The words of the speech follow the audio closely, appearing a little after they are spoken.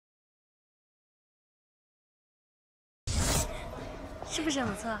是不是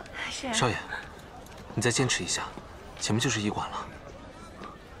很不错？是啊。少爷，你再坚持一下，前面就是医馆了。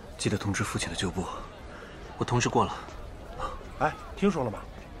记得通知父亲的旧部。我通知过了。哎，听说了吗？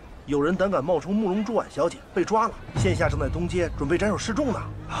有人胆敢冒充慕容朱婉小姐，被抓了，现下正在东街准备斩首示众呢。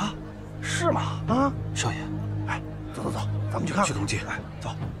啊，是吗？啊，少爷，哎，走走走，咱们去看看。去东街。哎，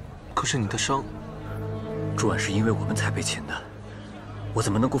走。可是你的伤，朱婉是因为我们才被擒的，我怎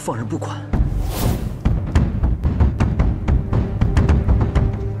么能够放任不管？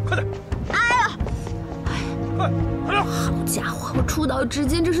 好家伙，我出道至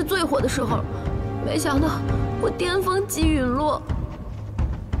今这是最火的时候，没想到我巅峰即陨落。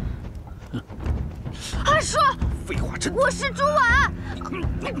二叔，废话真多。我是朱婉。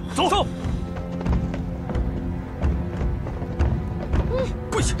走走。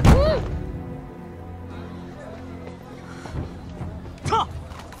跪下。撤。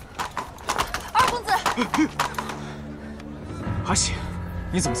二公子。阿喜，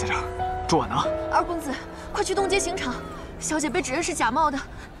你怎么在这儿？朱婉呢？二公子。 快去东街刑场，小姐被指认是假冒的，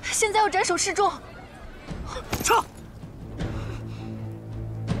现在要斩首示众。撤！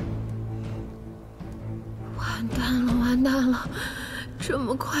完蛋了，完蛋了，这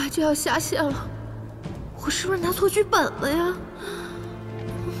么快就要下线了，我是不是拿错剧本了呀？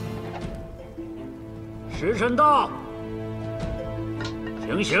时辰到，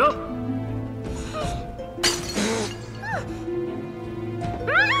行刑！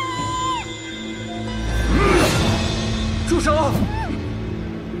 住手！来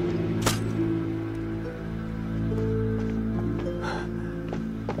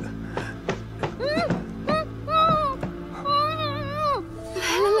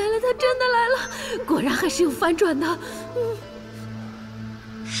了，他真的来了，果然还是有反转的。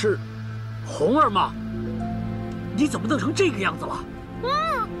是红儿吗？你怎么弄成这个样子了？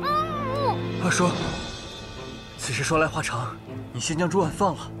二叔，此事说来话长，你先将朱婉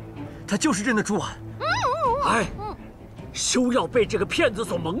放了，她就是真的朱婉。哎。 休要被这个骗子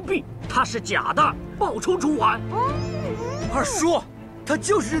所蒙蔽，他是假的，冒充朱婉。二叔，他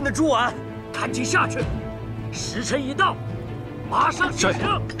就是真的朱婉。赶紧下去，时辰一到，马上行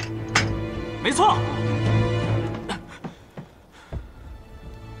刑。没错。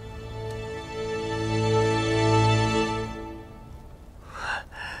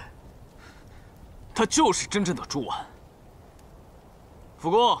他就是真正的朱婉。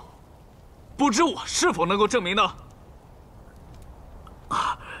副公，不知我是否能够证明呢？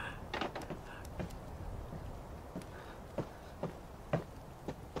 啊！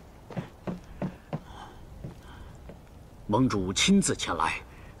盟主亲自前来，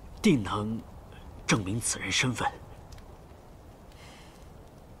定能证明此人身份。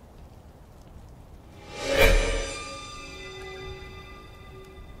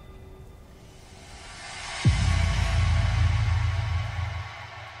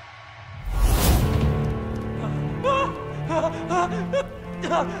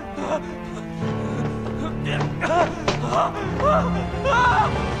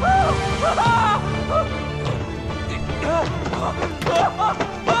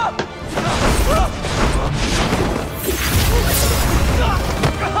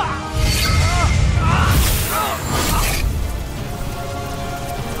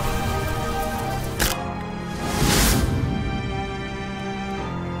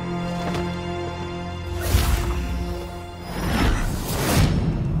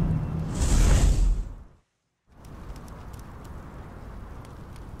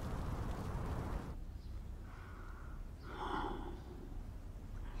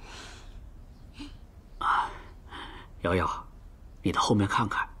瑶瑶，你到后面看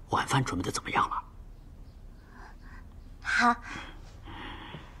看，晚饭准备的怎么样了？好。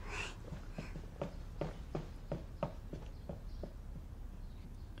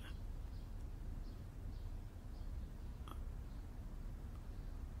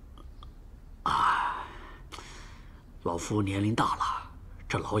啊，老夫年龄大了，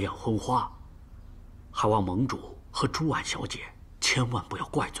这老眼昏花，还望盟主和朱婉小姐千万不要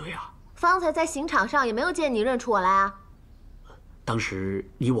怪罪啊！ 方才在刑场上也没有见你认出我来啊。当时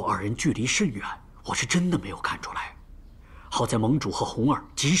你我二人距离甚远，我是真的没有看出来。好在盟主和红儿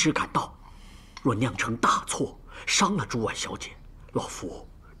及时赶到，若酿成大错，伤了朱婉小姐，老夫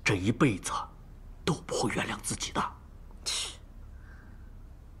这一辈子都不会原谅自己的。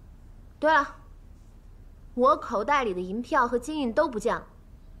对了，我口袋里的银票和金印都不见了，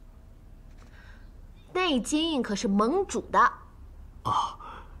那金印可是盟主的。啊。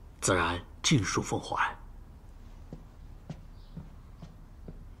 自然尽数奉还。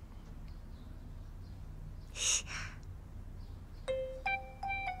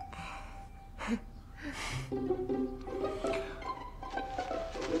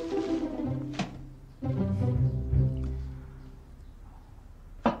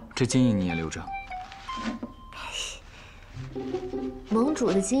这金印你也留着。盟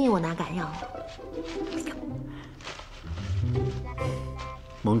主的金印我哪敢要啊？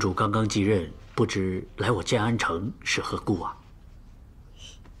盟主刚刚继任，不知来我建安城是何故啊？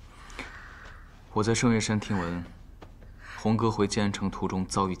我在圣月山听闻，红哥回建安城途中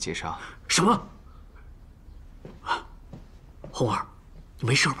遭遇劫杀。什么？红儿，你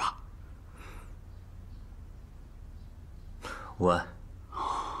没事吧？无碍。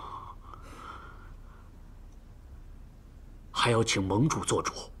还要请盟主做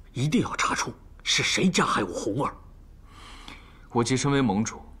主，一定要查出是谁加害我红儿。我既身为盟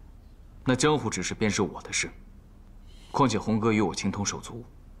主，那江湖之事便是我的事。况且红哥与我情同手足，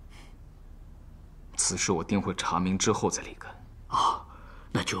此事我定会查明之后再立根。啊，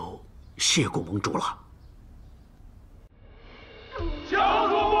那就谢过盟主了。教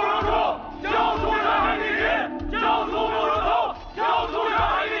主不容出，教主杀害弟弟，教主不容出，教主杀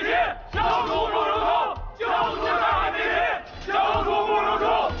害弟弟，教主不容出，教主杀害弟弟，教主不容出，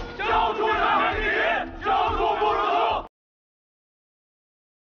教主杀害弟弟，教主不容出。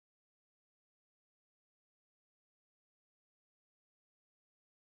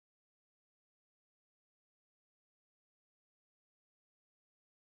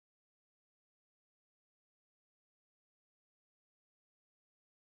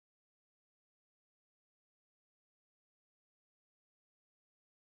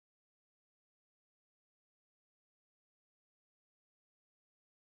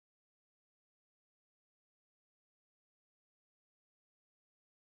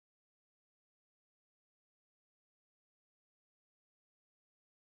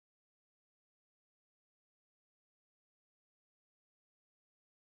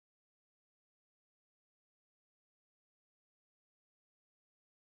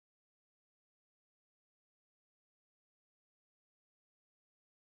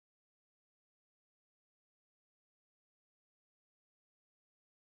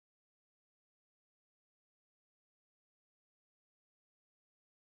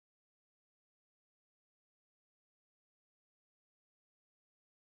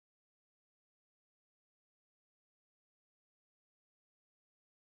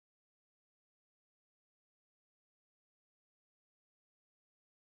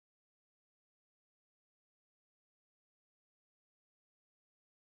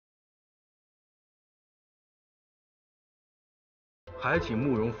还请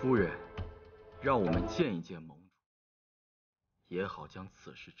慕容夫人让我们见一见盟主，也好将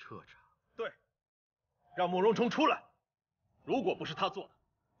此事彻查。对，让慕容冲出来。如果不是他做的，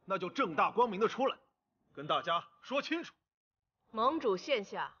那就正大光明的出来，跟大家说清楚。盟主现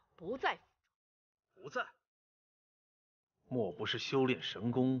下不在府中。不在？莫不是修炼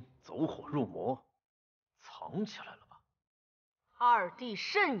神功走火入魔，藏起来了吧？二弟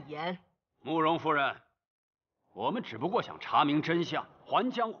慎言。慕容夫人。我们只不过想查明真相，还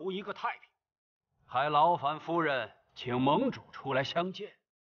江湖一个太平，还劳烦夫人请盟主出来相见。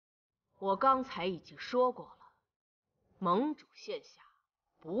我刚才已经说过了，盟主现下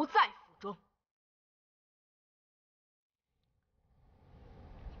不在府中。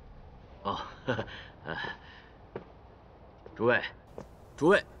哦，诸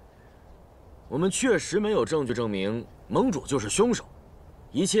位，我们确实没有证据证明盟主就是凶手，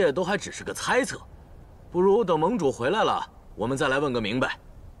一切都还只是个猜测。不如等盟主回来了，我们再来问个明白。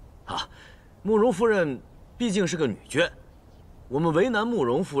啊，慕容夫人毕竟是个女眷，我们为难慕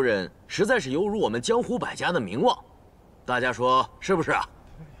容夫人，实在是有辱我们江湖百家的名望。大家说是不是啊？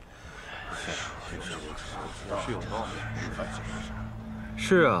是有道理。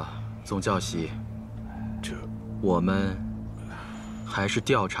是啊，总教习，我们还是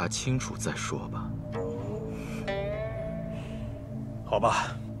调查清楚再说吧。好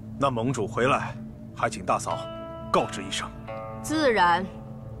吧，那盟主回来。还请大嫂告知一声。自然。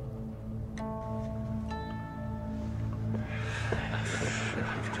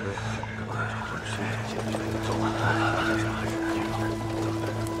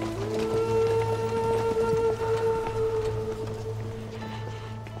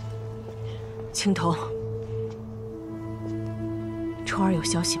青头，冲儿有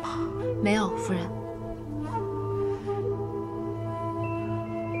消息吗？没有，夫人。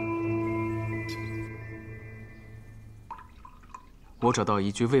我找到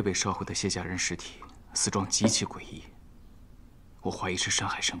一具未被烧毁的谢家人尸体，死状极其诡异，我怀疑是伤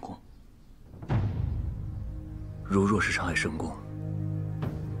害神功。如若是伤害神功，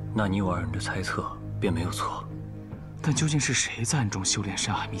那你我二人的猜测便没有错。但究竟是谁在暗中修炼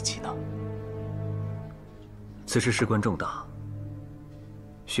山海秘籍呢？此事事关重大，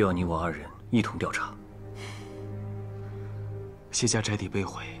需要你我二人一同调查。谢家宅邸被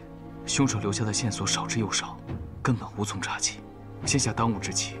毁，凶手留下的线索少之又少，根本无从查起。现下当务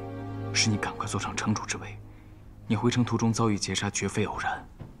之急，是你赶快坐上城主之位。你回城途中遭遇劫杀，绝非偶然。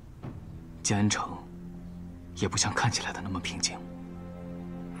建安城也不像看起来的那么平静。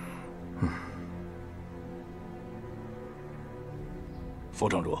副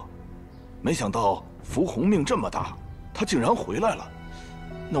城主，没想到福红命这么大，他竟然回来了。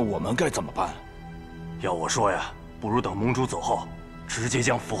那我们该怎么办？要我说呀，不如等盟主走后，直接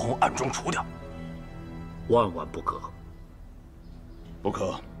将福红暗中除掉。万万不可！不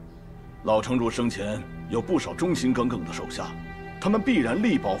可！老城主生前有不少忠心耿耿的手下，他们必然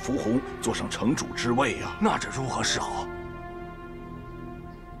力保福红坐上城主之位呀。那这如何是好？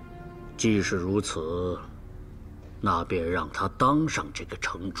既是如此，那便让他当上这个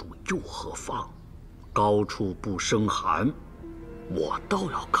城主又何妨？高处不胜寒，我倒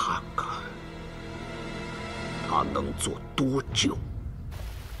要看看他能做多久。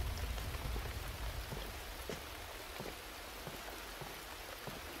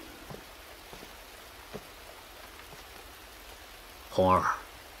红儿，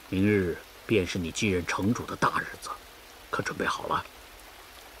明日便是你继任城主的大日子，可准备好了？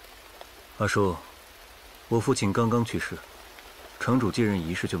阿叔，我父亲刚刚去世，城主继任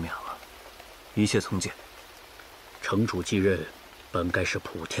仪式就免了，一切从简。城主继任本该是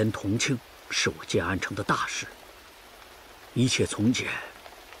普天同庆，是我建安城的大事，一切从简，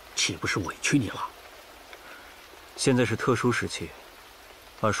岂不是委屈你了？现在是特殊时期，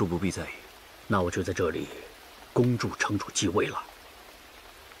阿叔不必在意。那我就在这里恭祝城主继位了。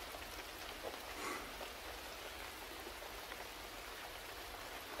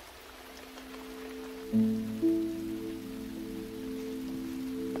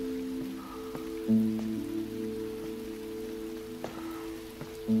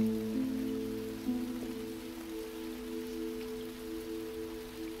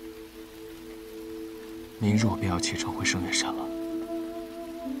明日我便要启程回圣月山了。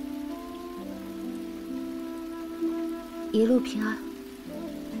一路平安。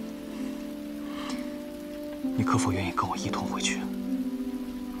你可否愿意跟我一同回去？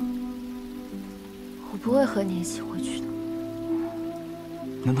我不会和你一起回去的。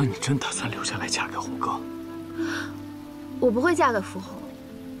难道你真打算留下来嫁给红哥？我不会嫁给福红，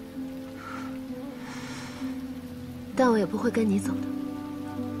但我也不会跟你走的。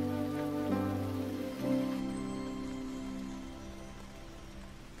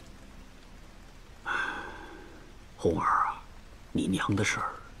红儿啊，你娘的事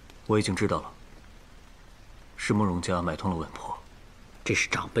儿，我已经知道了。是慕容家买通了稳婆，这是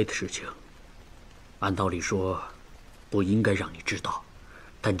长辈的事情，按道理说不应该让你知道。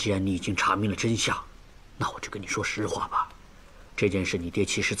但既然你已经查明了真相，那我就跟你说实话吧。这件事你爹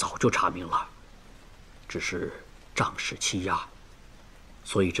其实早就查明了，只是仗势欺压，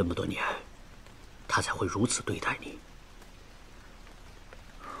所以这么多年他才会如此对待你。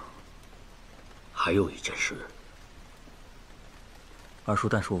还有一件事，二叔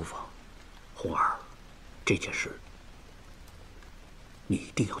但说无妨。红儿，这件事你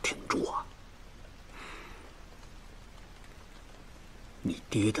一定要挺住啊！你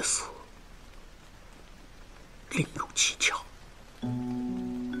爹的死另有蹊跷。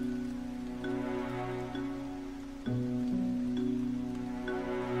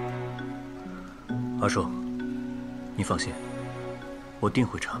二叔，你放心，我定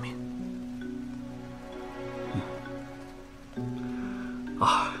会查明。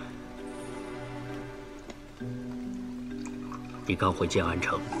啊，你刚回建安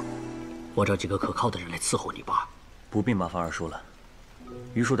城，我找几个可靠的人来伺候你吧。不必麻烦二叔了，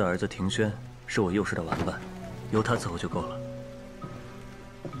于叔的儿子庭轩是我幼时的玩伴，由他伺候就够了。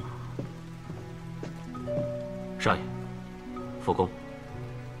少爷，复工。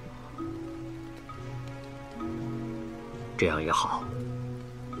这样也好。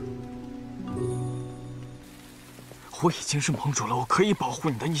我已经是盟主了，我可以保护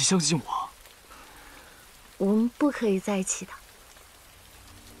你的，你相信我。我们不可以在一起的。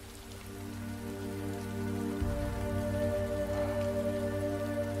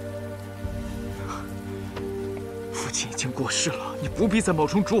父亲已经过世了，你不必再冒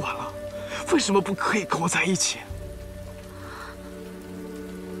充主晚了。为什么不可以跟我在一起？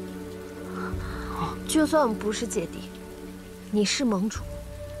就算我们不是姐弟，你是盟主，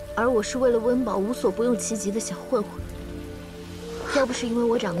而我是为了温饱无所不用其极的小混混。要不是因为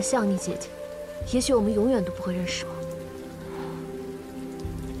我长得像你姐姐，也许我们永远都不会认识吧。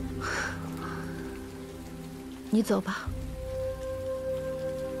你走吧，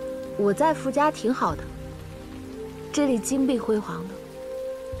我在福家挺好的，这里金碧辉煌的，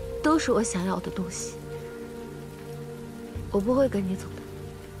都是我想要的东西。我不会跟你走的。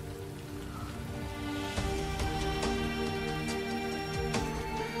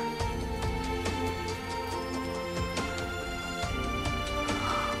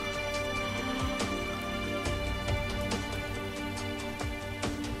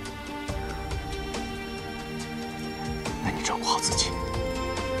好自己。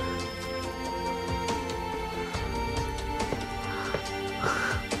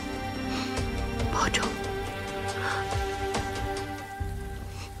保重。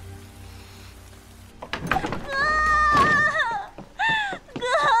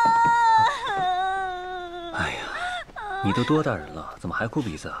哎呀，你都多大人了，怎么还哭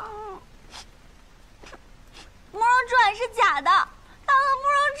鼻子啊？慕容主管是假的，他和慕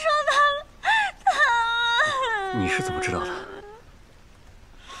容冲他们。你是怎么知道的？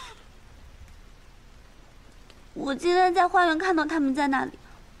我今天在花园看到他们在那里，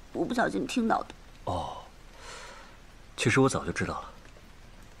我不小心听到的。哦，其实我早就知道了。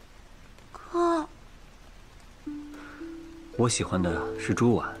可，我喜欢的是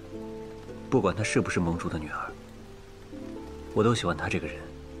朱婉，不管她是不是盟主的女儿，我都喜欢她这个人，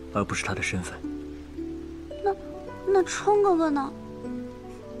而不是她的身份。那冲哥哥呢？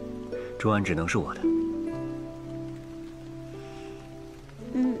朱婉只能是我的。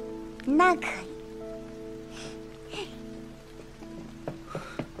那可以。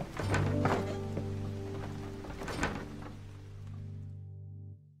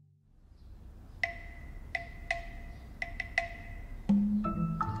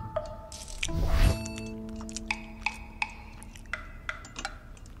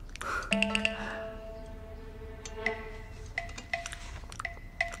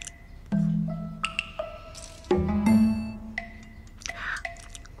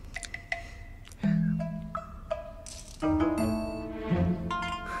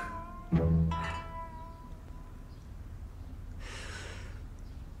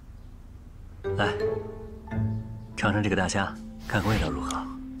来，尝尝这个大虾，看看味道如何。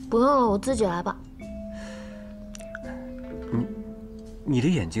不用了，我自己来吧。你的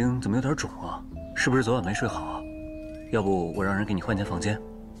眼睛怎么有点肿啊？是不是昨晚没睡好啊？要不我让人给你换间房间？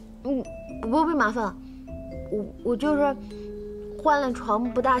不必麻烦，我就是换了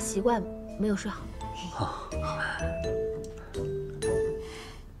床不大习惯，没有睡好。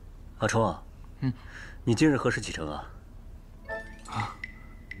阿冲啊，你今日何时启程啊？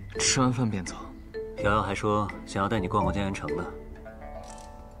吃完饭便走。瑶瑶还说想要带你逛逛建安城呢。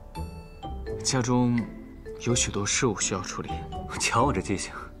家中有许多事务需要处理。瞧我这记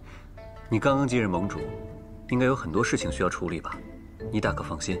性，你刚刚继任盟主，应该有很多事情需要处理吧？你大可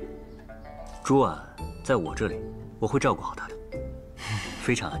放心，朱婉在我这里，我会照顾好她的，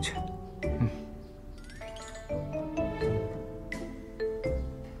非常安全。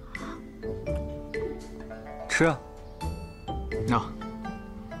吃啊！那。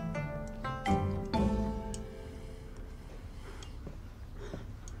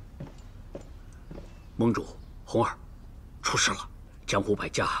盟主红儿，出事了！江湖百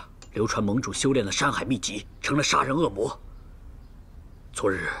家流传盟主修炼了山海秘籍，成了杀人恶魔。昨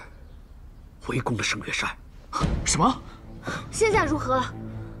日围攻了圣月山。什么？现在如何了？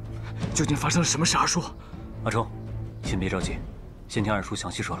究竟发生了什么事？二叔，阿冲，先别着急，先听二叔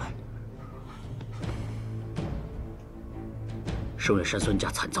详细说来。圣月山孙家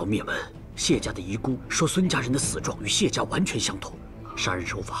惨遭灭门，谢家的遗孤说孙家人的死状与谢家完全相同，杀人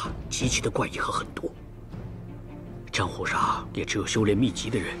手法极其的怪异和狠毒。江湖上也只有修炼秘籍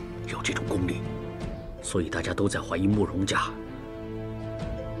的人有这种功力，所以大家都在怀疑慕容家，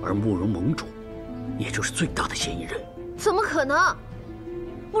而慕容盟主，也就是最大的嫌疑人。怎么可能？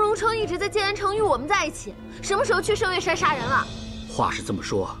慕容冲一直在建安城与我们在一起，什么时候去圣月山杀人了？话是这么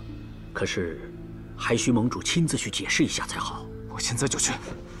说，可是还需盟主亲自去解释一下才好。我现在就去。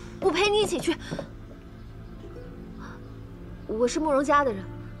我陪你一起去。我是慕容家的人，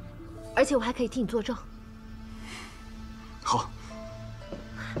而且我还可以替你作证。好。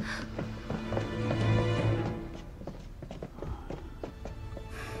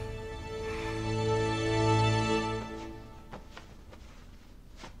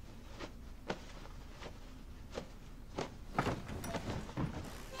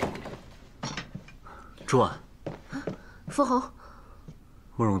朱婉，傅红，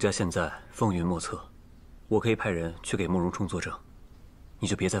慕容家现在风云莫测，我可以派人去给慕容冲作证，你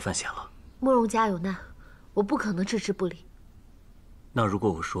就别再犯险了。慕容家有难，我不可能置之不理。那如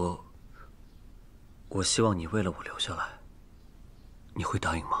果我说，我希望你为了我留下来，你会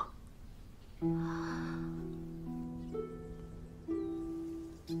答应吗？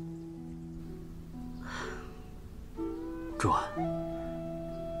朱婉，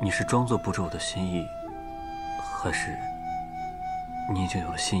你是装作不知我的心意，还是你已经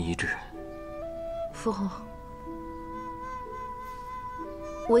有了心仪之人？傅红，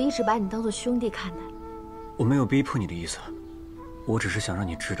我一直把你当作兄弟看待。我没有逼迫你的意思，我只是想让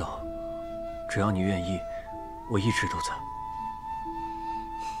你知道，只要你愿意，我一直都在。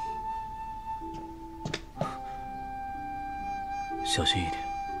小心一点。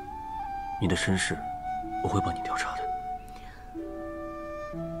你的身世，我会帮你调查的。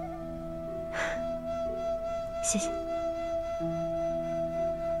谢谢。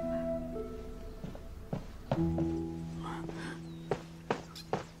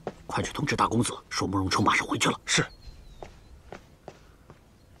快去通知大公子，说慕容冲马上回去了。是。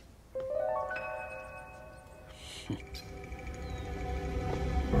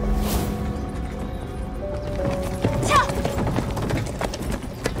驾！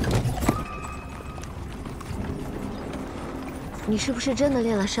你是不是真的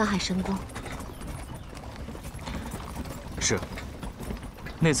练了山海神功？是。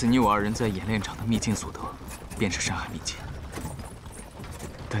那次你我二人在演练场的秘境所得，便是山海秘籍。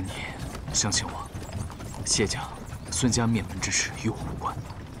但你相信我，谢家、孙家灭门之事与我无关。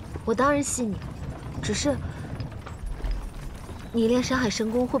我当然信你，只是你练山海神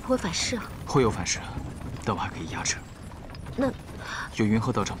功会不会反噬啊？会有反噬，但我还可以压制。那有云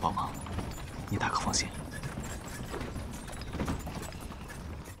鹤道长帮忙，你大可放心。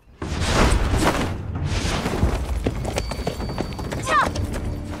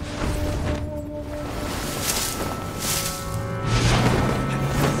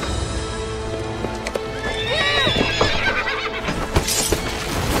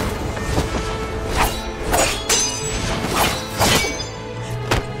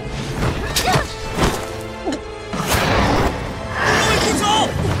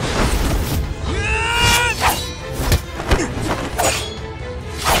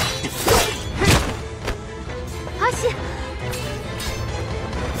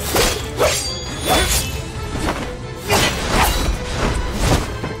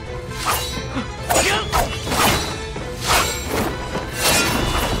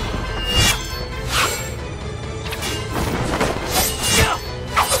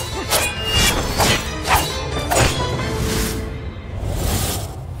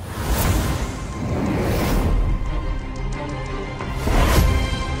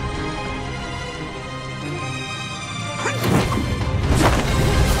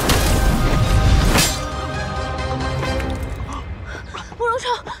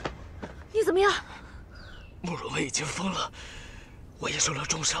受了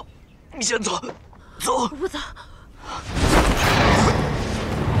重伤，你先走，走。我不走。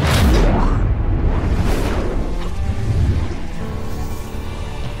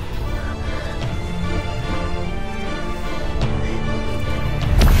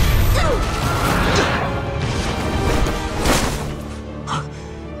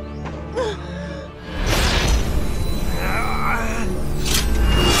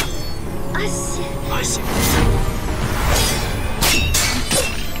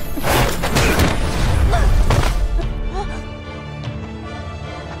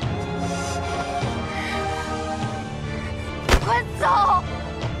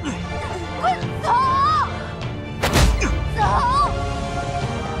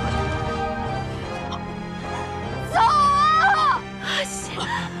阿信。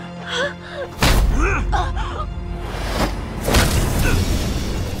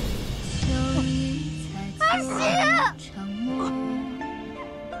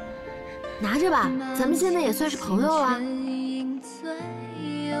 拿着吧，咱们现在也算是朋友了。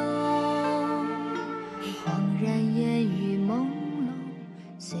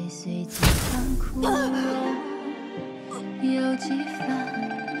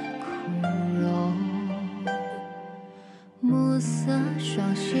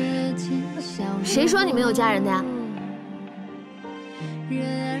谁说你没有家人的呀？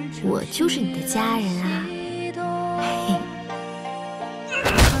我就是你的家人啊！嘿。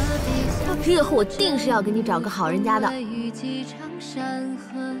 日后我定是要给你找个好人家的。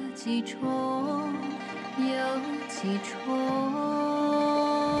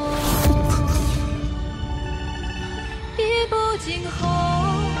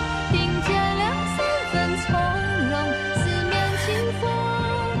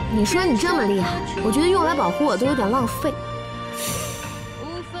你说你这么厉害，我觉得用来保护我都有点浪费。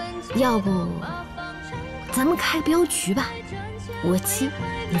要不，咱们开镖局吧，我7，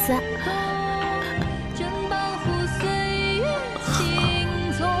你3。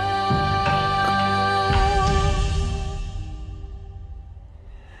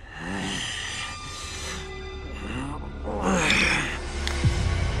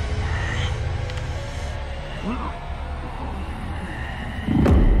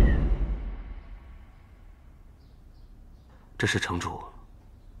 这是城主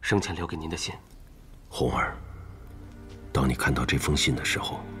生前留给您的信。红儿，当你看到这封信的时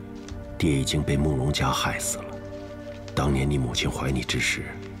候，爹已经被慕容家害死了。当年你母亲怀你之时，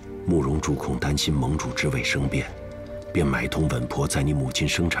慕容主恐担心盟主之位生变，便买通稳婆，在你母亲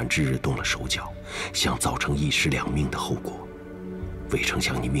生产之日动了手脚，想造成一尸两命的后果。未成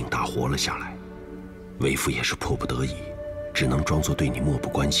想你命大活了下来，为父也是迫不得已，只能装作对你漠不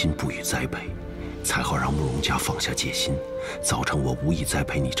关心，不予栽培，才好让慕容家放下戒心，造成我无意栽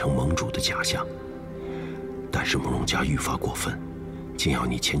培你成盟主的假象。但是慕容家愈发过分，竟要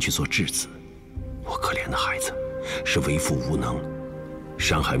你前去做质子。我可怜的孩子，是为父无能。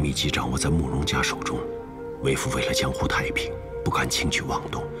山海秘籍掌握在慕容家手中，为父为了江湖太平，不敢轻举妄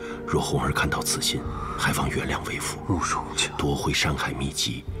动。若红儿看到此信，还望原谅为父。慕容家夺回山海秘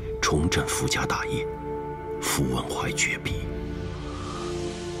籍，重振傅家大业，父文怀绝笔。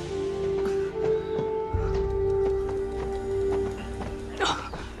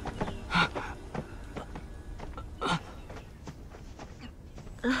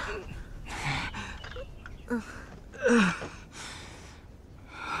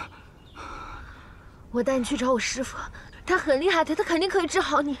我带你去找我师傅，他很厉害的，他肯定可以治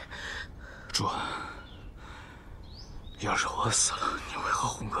好你。主，要是我死了，你会和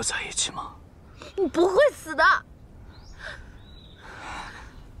红哥在一起吗？你不会死的。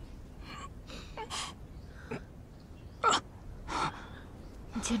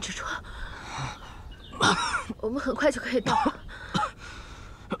你坚持住，我们很快就可以到了。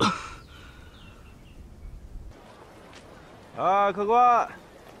啊，客官，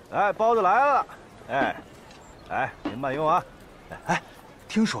哎，包子来了。哎，来，您慢用啊。哎，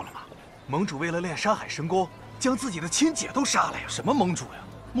听说了吗？盟主为了练山海神功，将自己的亲姐都杀了呀！什么盟主呀？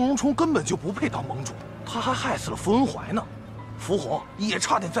慕容冲根本就不配当盟主，他还害死了傅文怀呢。傅红也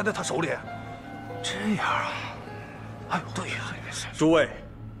差点栽在他手里。这样啊？哎呦，对呀，诸位，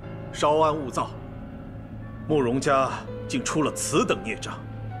稍安勿躁。慕容家竟出了此等孽障，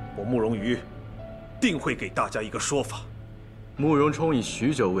我慕容瑜定会给大家一个说法。慕容冲已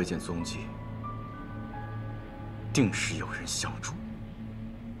许久未见踪迹，定是有人相助。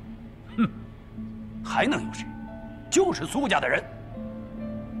哼，还能有谁？就是苏家的人，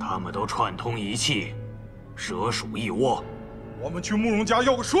他们都串通一气，蛇鼠一窝。我们去慕容家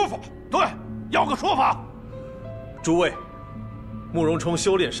要个说法。对，要个说法。诸位，慕容冲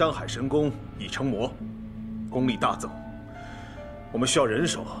修炼山海神功已成魔，功力大增，我们需要人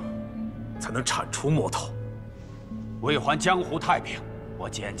手才能铲除魔头。为还江湖太平，我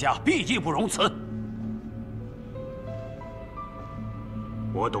简家必义不容辞。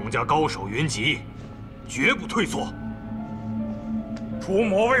我董家高手云集，绝不退缩。除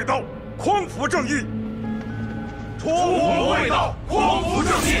魔卫道，匡扶正义。除魔卫道，匡扶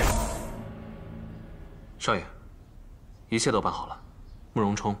正义。少爷，一切都办好了，慕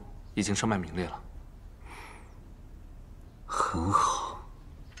容冲已经身败名裂了。很好。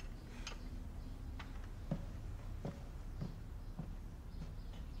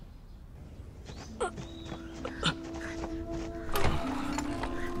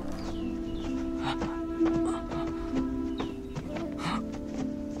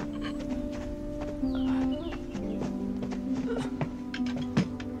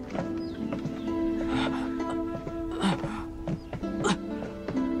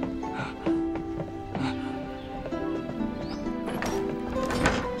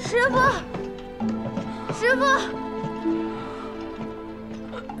师傅，师傅，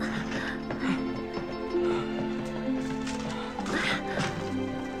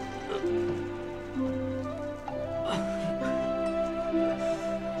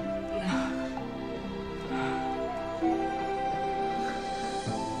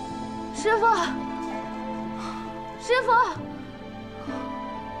师傅，师傅。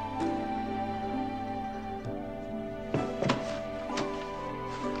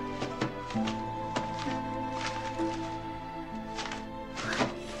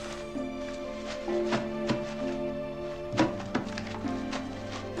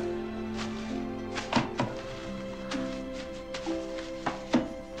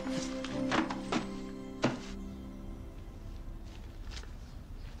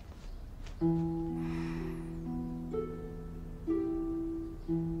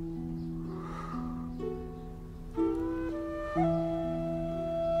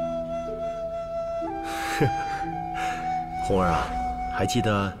红儿啊，还记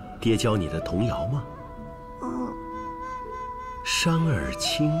得爹教你的童谣吗？山儿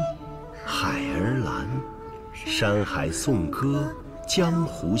青，海儿蓝，山海颂歌，江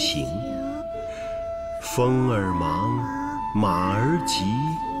湖行。风儿忙，马儿急，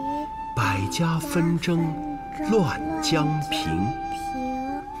百家纷争，乱江平。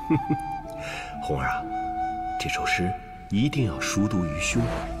红儿啊，这首诗一定要熟读于胸，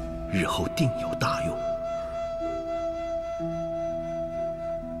日后定有大用。